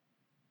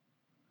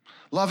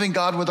 Loving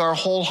God with our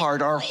whole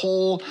heart, our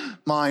whole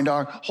mind,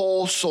 our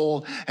whole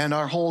soul, and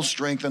our whole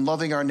strength, and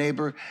loving our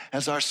neighbor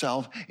as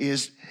ourselves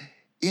is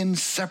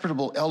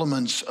inseparable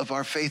elements of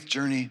our faith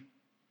journey.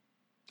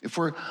 If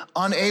we're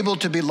unable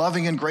to be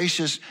loving and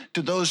gracious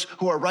to those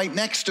who are right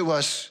next to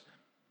us,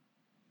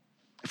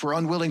 if we're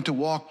unwilling to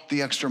walk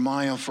the extra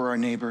mile for our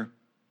neighbor,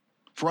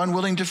 if we're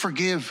unwilling to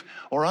forgive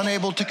or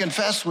unable to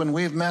confess when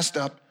we've messed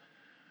up,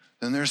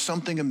 then there's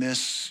something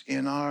amiss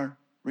in our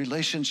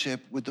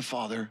relationship with the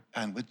Father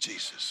and with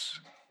Jesus.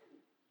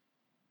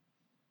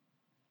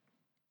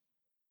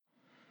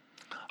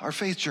 Our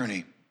faith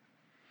journey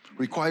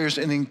requires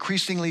an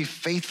increasingly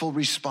faithful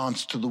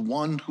response to the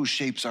one who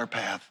shapes our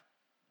path,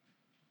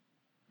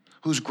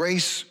 whose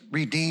grace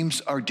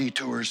redeems our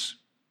detours,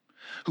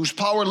 whose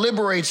power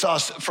liberates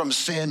us from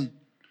sin,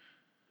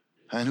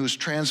 and whose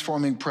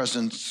transforming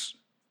presence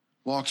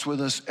walks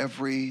with us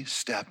every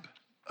step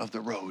of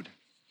the road.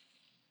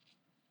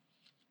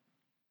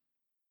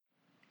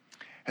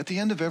 At the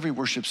end of every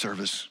worship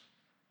service,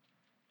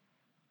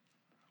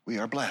 we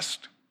are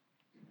blessed,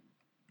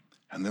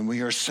 and then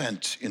we are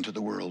sent into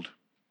the world.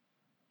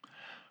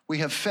 We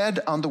have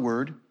fed on the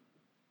word,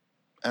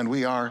 and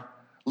we are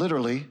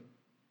literally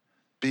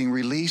being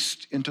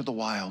released into the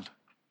wild.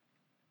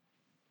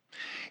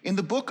 In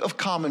the Book of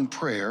Common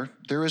Prayer,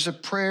 there is a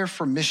prayer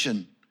for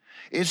mission.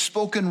 It's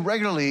spoken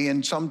regularly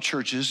in some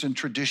churches and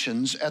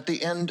traditions at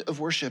the end of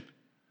worship.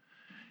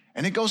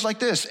 And it goes like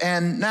this: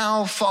 "And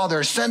now,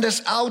 Father, send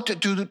us out to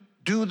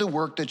do the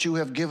work that you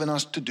have given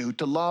us to do,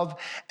 to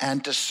love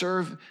and to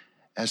serve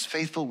as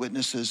faithful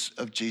witnesses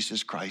of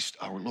Jesus Christ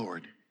our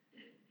Lord."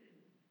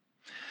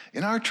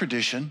 In our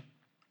tradition,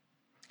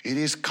 it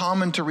is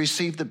common to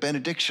receive the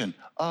benediction,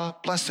 a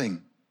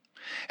blessing,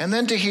 and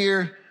then to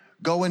hear,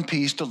 "Go in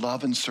peace to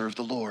love and serve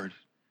the Lord."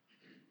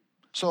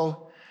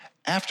 So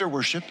after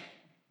worship,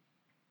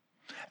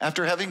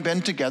 after having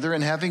been together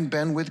and having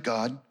been with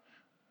God,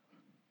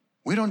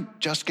 we don't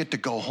just get to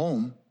go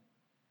home.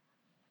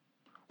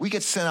 We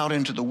get sent out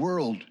into the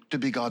world to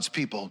be God's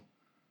people,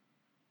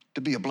 to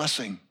be a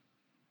blessing,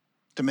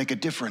 to make a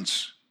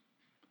difference,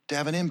 to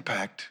have an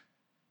impact.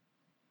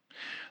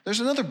 There's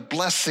another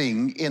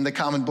blessing in the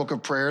Common Book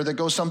of Prayer that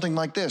goes something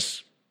like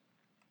this: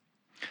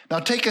 "Now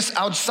take us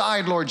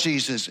outside, Lord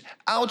Jesus,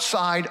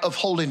 outside of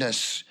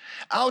holiness,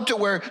 out to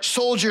where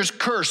soldiers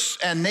curse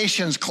and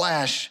nations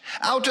clash,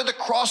 out to the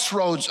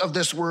crossroads of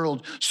this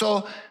world.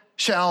 So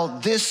shall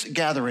this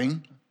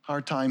gathering,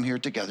 our time here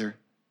together,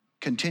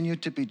 continue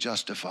to be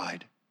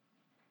justified.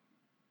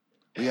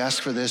 We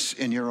ask for this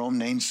in your own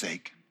name's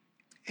sake.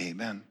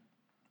 Amen."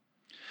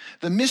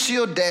 The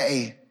Missio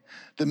Dei,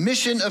 the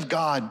mission of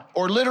God,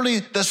 or literally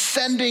the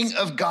sending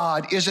of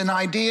God, is an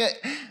idea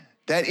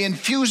that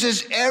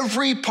infuses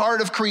every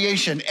part of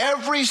creation,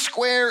 every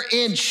square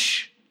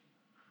inch.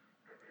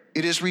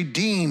 It is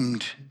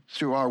redeemed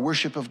through our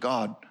worship of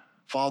God,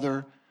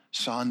 Father,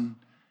 Son,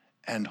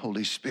 and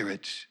Holy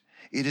Spirit.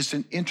 It is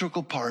an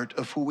integral part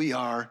of who we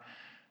are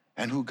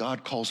and who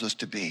God calls us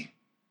to be.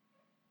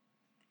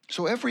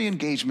 So every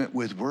engagement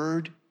with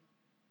word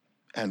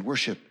and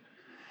worship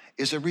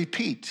is a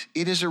repeat.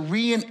 It is a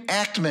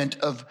reenactment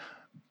of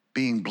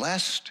being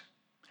blessed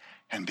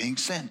and being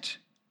sent.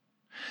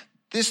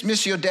 This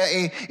Missio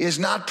Dei is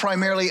not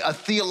primarily a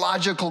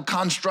theological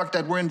construct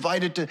that we're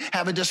invited to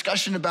have a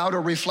discussion about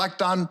or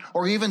reflect on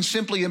or even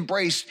simply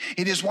embrace.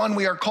 It is one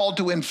we are called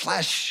to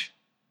enflesh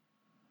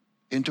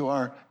into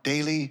our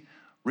daily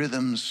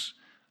rhythms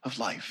of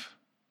life.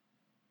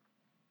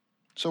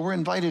 So we're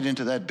invited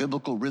into that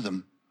biblical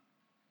rhythm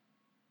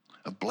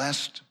of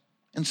blessed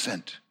and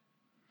sent.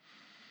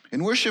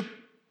 In worship,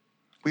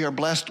 we are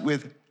blessed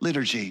with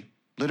liturgy.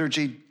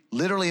 Liturgy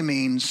literally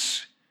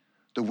means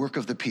the work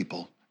of the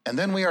people. And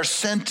then we are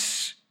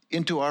sent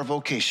into our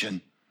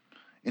vocation,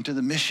 into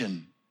the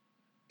mission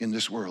in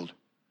this world.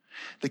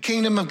 The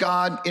kingdom of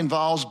God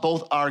involves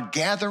both our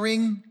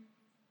gathering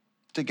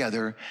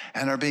together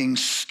and our being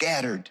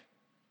scattered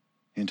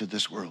into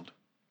this world.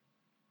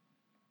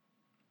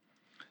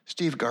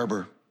 Steve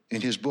Garber,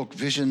 in his book,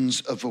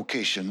 Visions of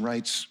Vocation,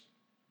 writes,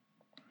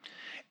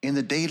 "In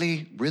the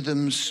daily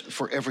rhythms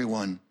for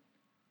everyone,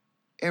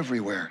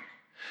 everywhere,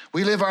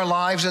 we live our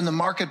lives in the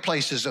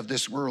marketplaces of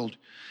this world,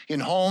 in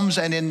homes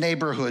and in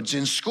neighborhoods,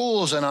 in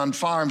schools and on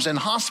farms, in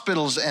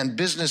hospitals and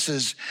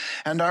businesses,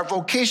 and our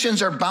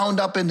vocations are bound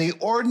up in the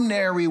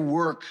ordinary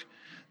work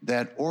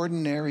that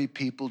ordinary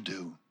people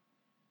do.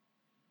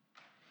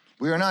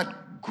 We are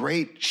not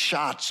great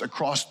shots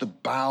across the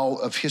bow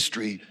of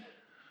history.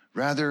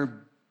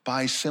 Rather,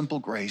 by simple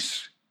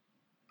grace,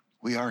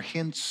 we are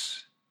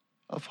hints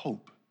of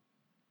hope.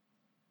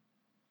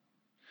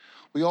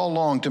 We all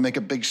long to make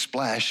a big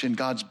splash in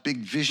God's big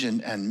vision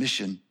and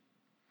mission,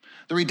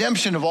 the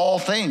redemption of all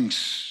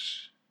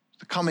things,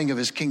 the coming of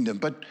his kingdom.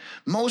 But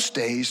most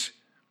days,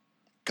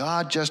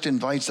 God just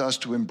invites us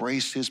to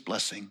embrace his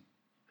blessing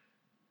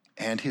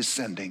and his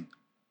sending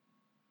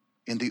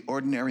in the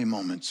ordinary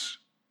moments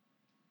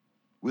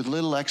with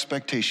little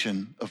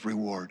expectation of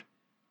reward.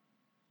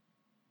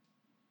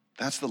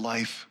 That's the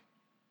life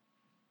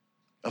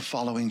of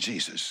following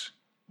Jesus.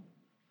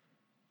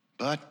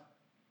 But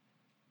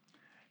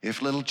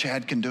if little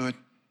Chad can do it,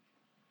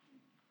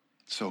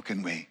 so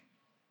can we.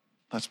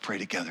 Let's pray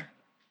together.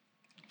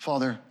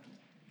 Father,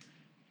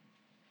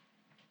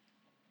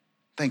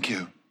 thank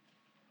you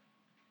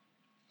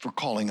for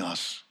calling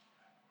us,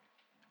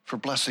 for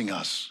blessing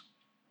us,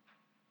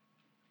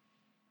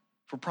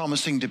 for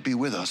promising to be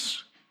with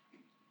us,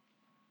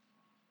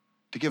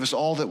 to give us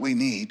all that we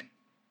need.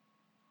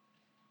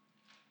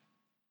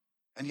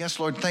 And yes,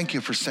 Lord, thank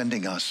you for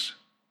sending us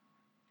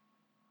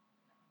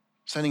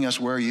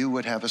where you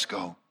would have us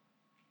go,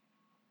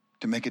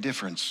 to make a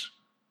difference,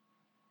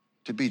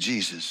 to be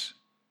Jesus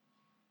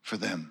for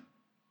them.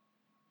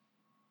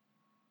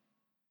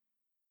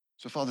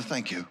 So, Father,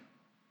 thank you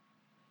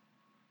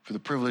for the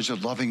privilege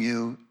of loving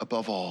you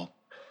above all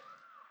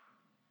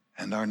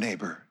and our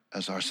neighbor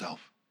as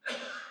ourselves.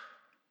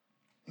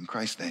 In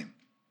Christ's name,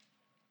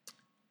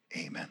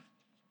 amen.